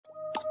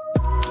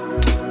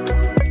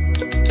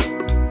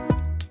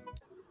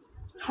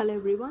Hello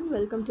everyone,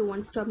 welcome to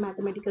One Stop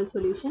Mathematical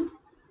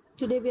Solutions.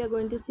 Today we are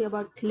going to see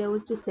about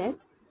closed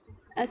sets.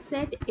 A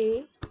set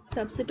A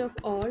subset of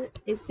R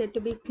is said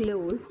to be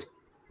closed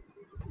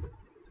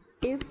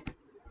if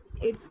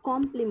its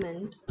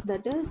complement,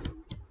 that is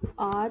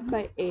R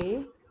by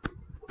A,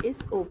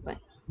 is open.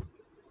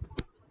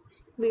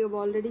 We have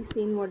already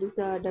seen what is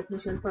the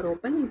definition for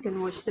open. You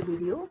can watch the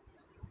video.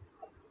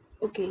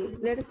 Okay,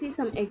 let us see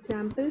some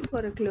examples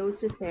for a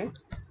closed set.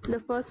 The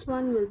first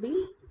one will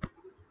be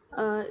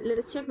let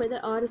us check whether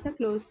R is a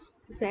closed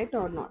set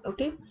or not.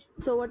 Okay,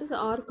 so what is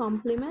R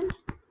complement?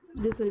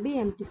 This will be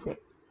empty set.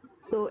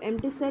 So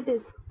empty set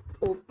is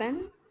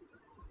open,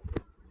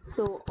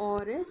 so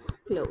R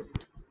is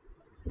closed.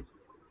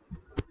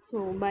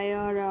 So by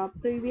our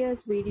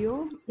previous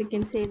video we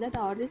can say that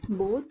R is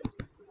both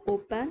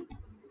open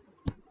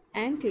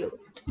and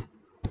closed.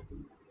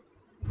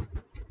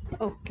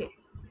 Okay,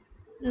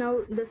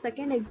 now the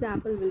second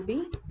example will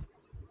be,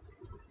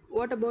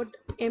 what about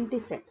empty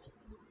set?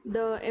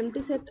 The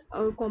empty set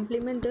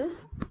complement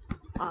is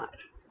R.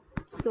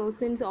 So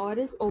since R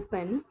is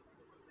open,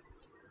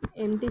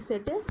 empty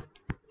set is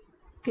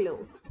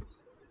closed.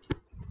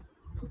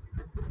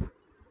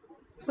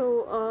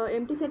 So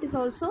empty set is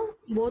also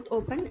both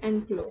open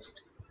and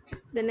closed.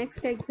 The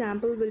next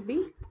example will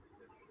be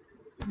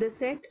the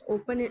set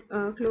open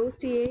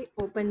closed A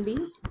open B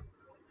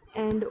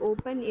and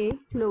open A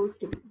closed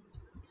B.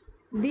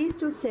 These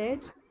two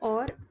sets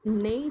are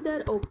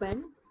neither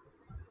open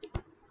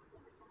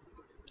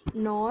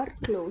nor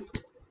closed.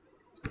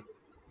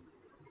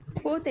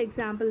 Fourth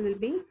example will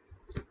be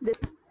the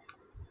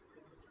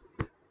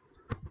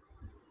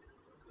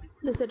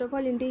set of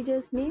all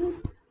integers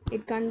means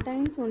it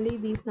contains only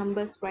these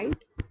numbers, right?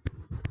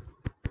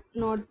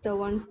 Not the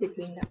ones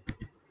between them.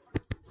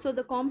 So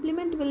the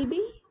complement will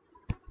be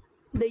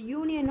the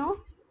union of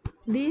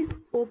these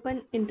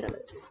open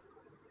intervals.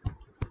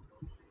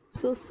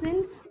 So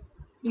since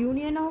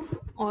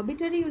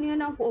arbitrary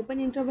union of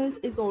open intervals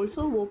is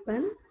also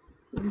open,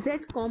 Z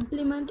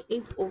complement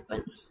is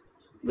open,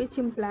 which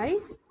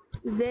implies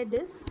Z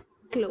is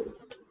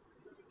closed.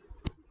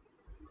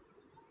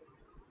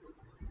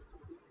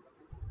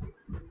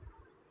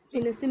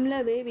 In a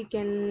similar way, we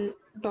can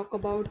talk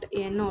about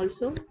N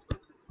also.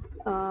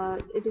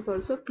 It is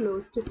also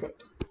closed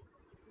set.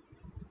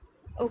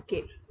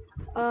 Okay,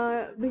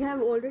 we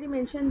have already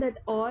mentioned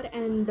that R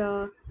and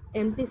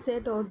empty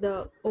set or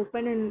the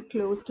open and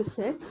closed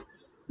sets,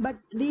 but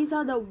these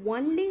are the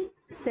only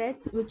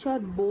sets which are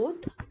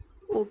both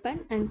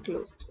open and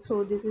closed.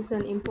 So this is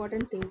an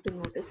important thing to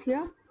notice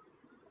here.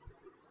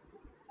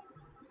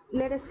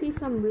 Let us see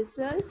some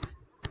results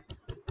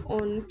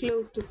on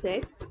closed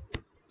sets.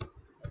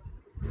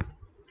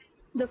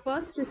 The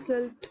first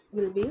result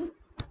will be,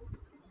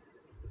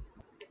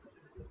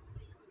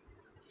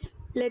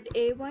 let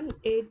A1,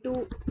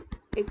 A2,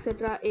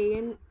 etc.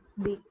 An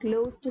be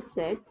closed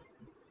sets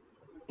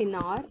in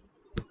R.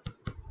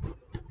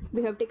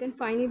 We have taken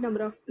finite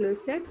number of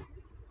closed sets,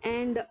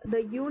 and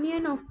the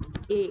union of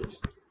A,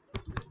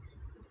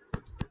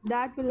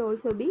 that will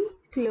also be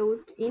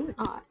closed in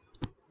R.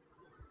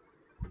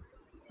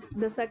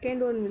 The second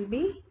one will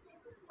be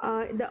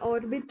the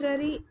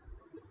arbitrary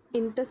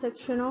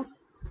intersection of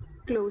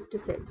closed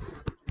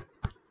sets.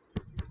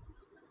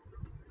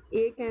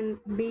 A can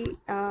be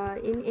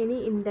in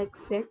any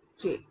index set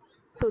J.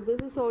 So this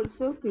is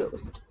also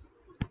closed.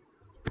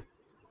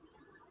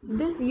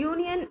 This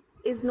union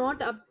is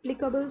not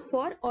applicable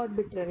for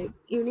arbitrary.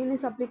 Union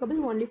is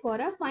applicable only for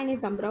a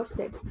finite number of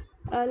sets.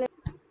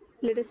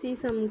 Let us see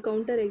some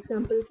counter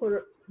example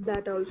for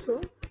that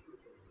also.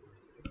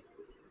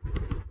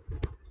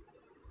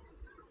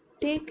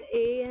 Take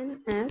An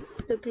as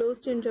the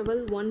closed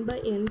interval 1 by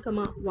n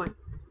comma 1.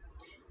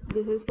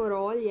 This is for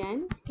all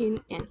n in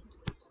n.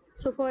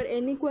 So for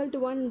n equal to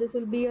 1, this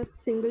will be a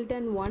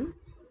singleton 1.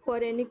 For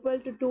n equal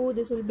to 2,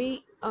 this will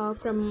be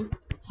from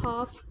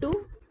half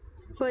to.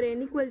 For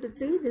n equal to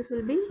 3, this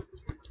will be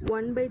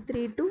 1 by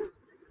 3 to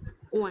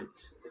 1.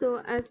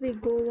 So as we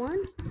go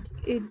on,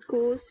 it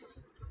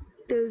goes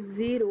till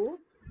 0,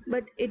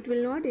 but it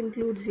will not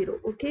include 0.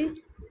 Okay,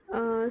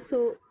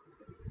 so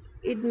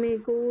it may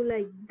go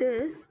like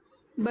this,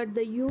 but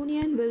the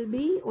union will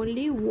be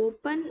only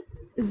open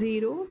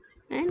 0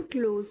 and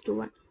closed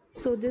 1.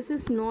 So this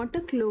is not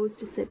a closed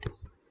set,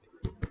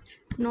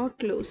 not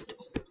closed.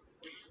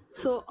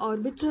 So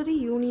arbitrary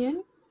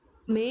union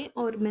may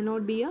or may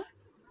not be a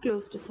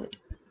closed set.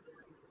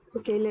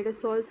 Okay, let us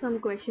solve some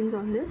questions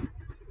on this.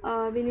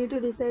 We need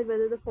to decide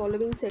whether the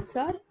following sets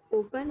are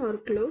open or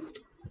closed,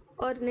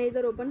 or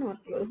neither open nor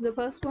closed. The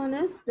first one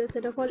is the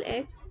set of all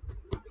x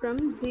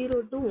from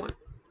 0 to 1.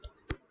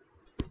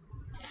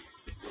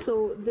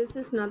 So this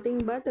is nothing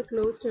but the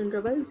closed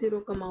interval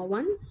 0 comma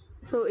 1.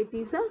 So it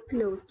is a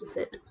closed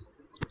set.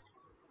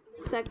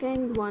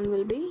 Second one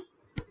will be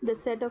the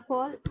set of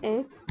all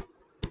x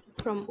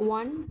from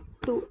 1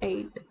 to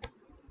 8.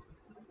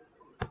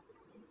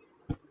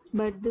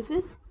 But this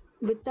is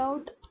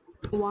without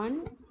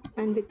 1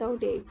 and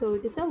without 8. So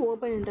it is a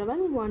open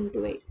interval 1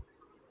 to 8.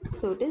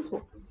 So it is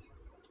open.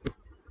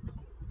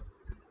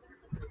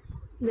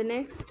 The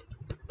next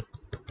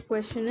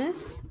question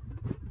is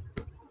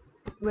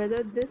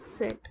whether this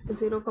set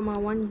 0,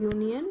 1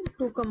 union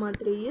 2,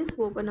 3 is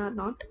open or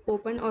not,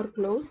 open or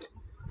closed.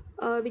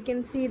 We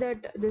can see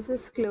that this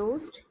is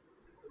closed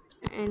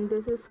and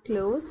this is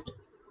closed,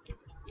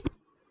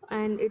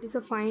 and it is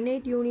a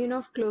finite union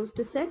of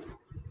closed sets,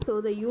 so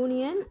the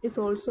union is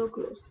also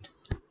closed.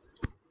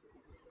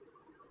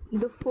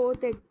 The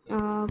fourth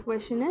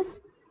question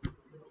is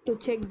to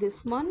check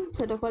this one,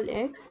 set of all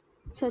x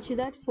such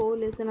that 4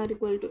 less than or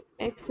equal to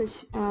x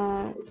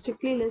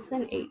strictly less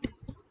than 8.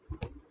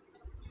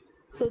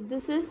 So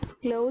this is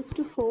closed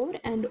to 4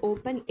 and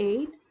open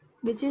 8,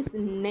 which is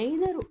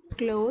neither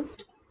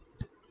closed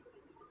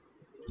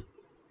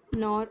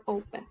nor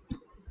open.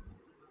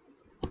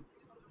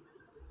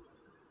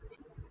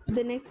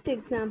 The next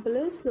example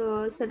is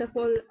set of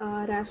all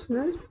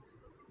rationals.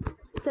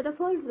 Set of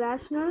all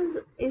rationals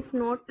is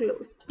not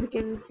closed. We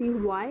can see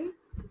why.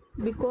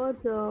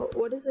 Because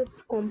what is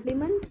its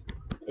complement?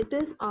 It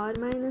is r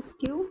minus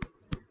q,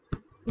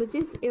 which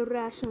is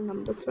irrational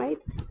numbers, right?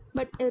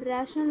 But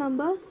irrational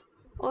numbers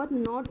are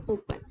not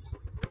open,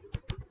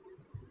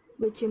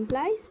 which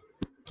implies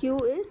q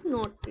is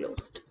not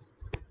closed.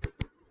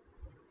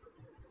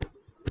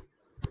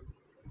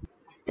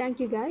 Thank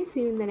you guys.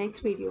 See you in the next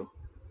video.